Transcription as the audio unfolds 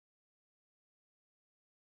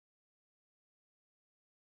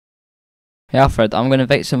Hey Alfred, I'm gonna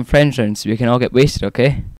invite some friends round so we can all get wasted,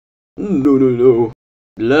 okay? No.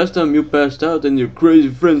 The last time you passed out and your crazy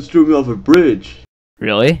friends threw me off a bridge.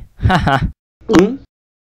 Really? Haha.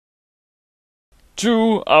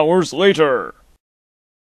 2 hours later.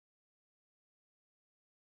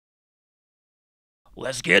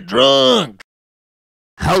 Let's get drunk!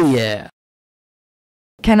 Hell yeah!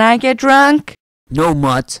 Can I get drunk? No,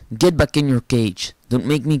 Mutt. Get back in your cage. Don't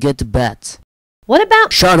make me get to bed. What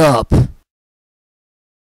about... Shut up!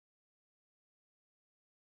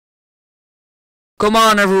 Come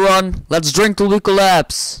on, everyone. Let's drink till we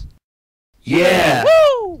collapse. Yeah!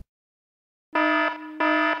 Woo!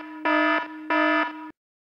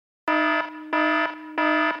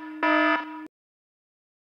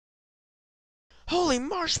 Holy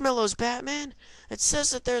marshmallows, Batman! It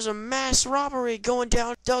says that there's a mass robbery going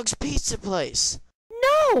down Doug's Pizza Place.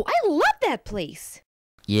 No, I love that place.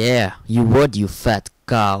 Yeah, you would, you fat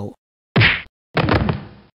cow.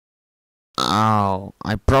 Ow,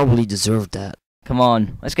 I probably deserved that. Come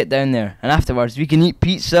on, let's get down there, and afterwards we can eat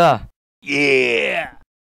pizza. Yeah!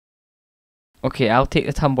 Okay, I'll take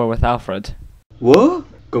the tumbler with Alfred. What?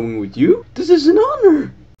 Coming with you? This is an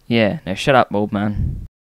honor. Yeah, now shut up, old man.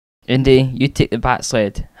 Indy, you take the bat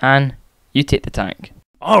sled. Han, you take the tank.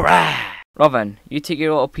 Alright! Robin, you take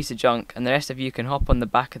your little piece of junk, and the rest of you can hop on the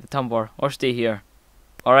back of the tumbler, or stay here.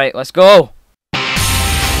 Alright, let's go!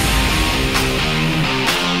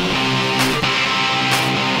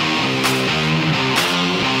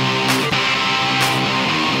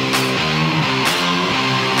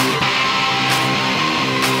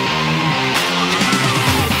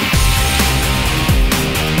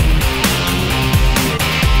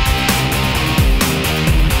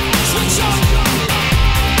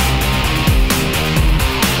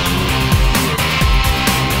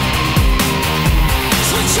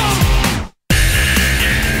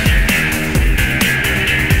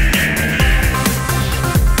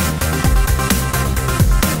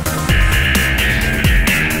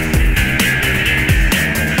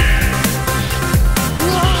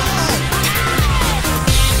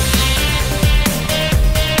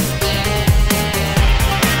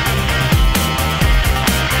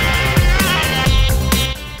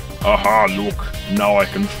 Haha, look, now I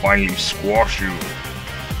can finally squash you.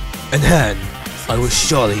 And Han, I will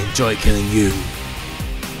surely enjoy killing you.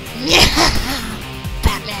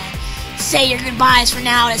 Batman, say your goodbyes for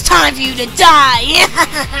now, and it's time for you to die!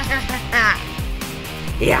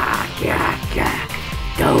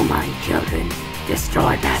 Go, my children.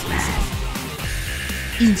 Destroy Batman.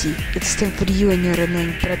 Indy, it's time for you and your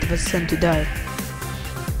remaining prodigal son to die.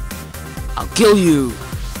 I'll kill you!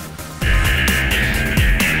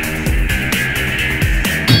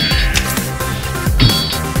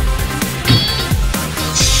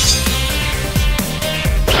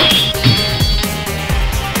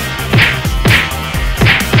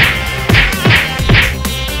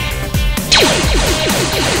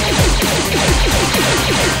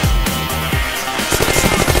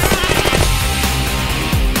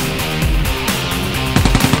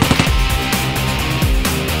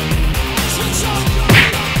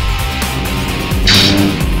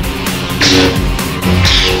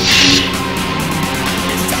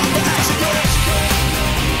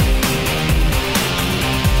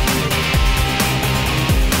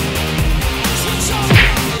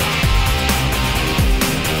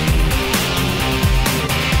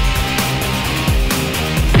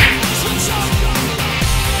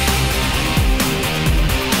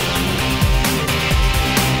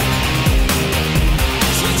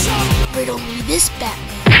 Riddle me this, Batman.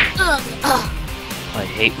 I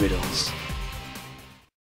hate riddles.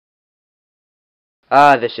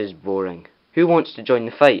 Ah, this is boring. Who wants to join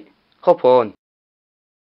the fight? Hop on.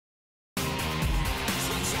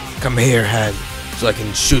 Come here, Han, so I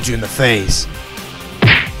can shoot you in the face.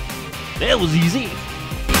 That was easy.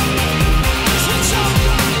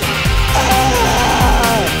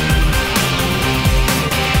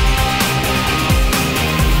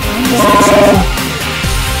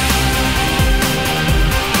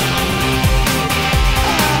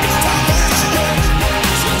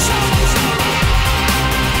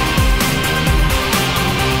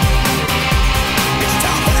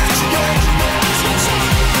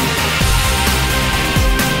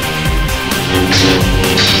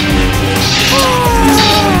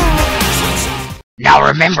 Now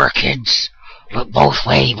remember, kids, look both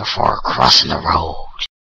ways before crossing the road.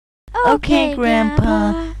 Okay,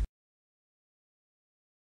 Grandpa.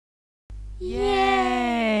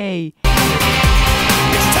 Yay!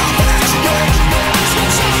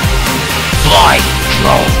 Fly,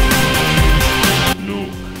 flow. Look,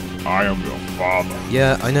 I I am your father.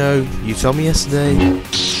 Yeah, I know. You told me yesterday.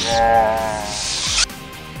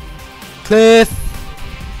 Cliff!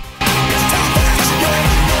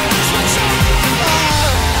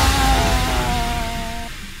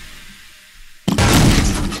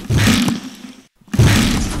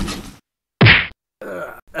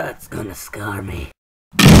 That's gonna scar me.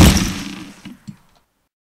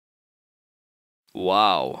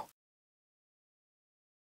 Wow.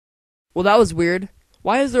 Well, that was weird.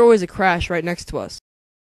 Why is there always a crash right next to us?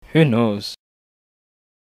 Who knows?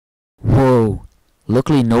 Whoa.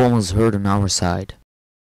 Luckily no one was hurt on our side.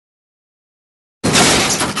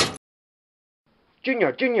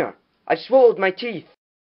 Junior, I swallowed my teeth.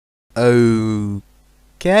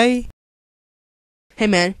 Okay. Hey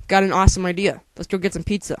man, got an awesome idea. Let's go get some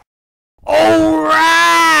pizza.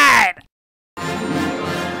 Alright!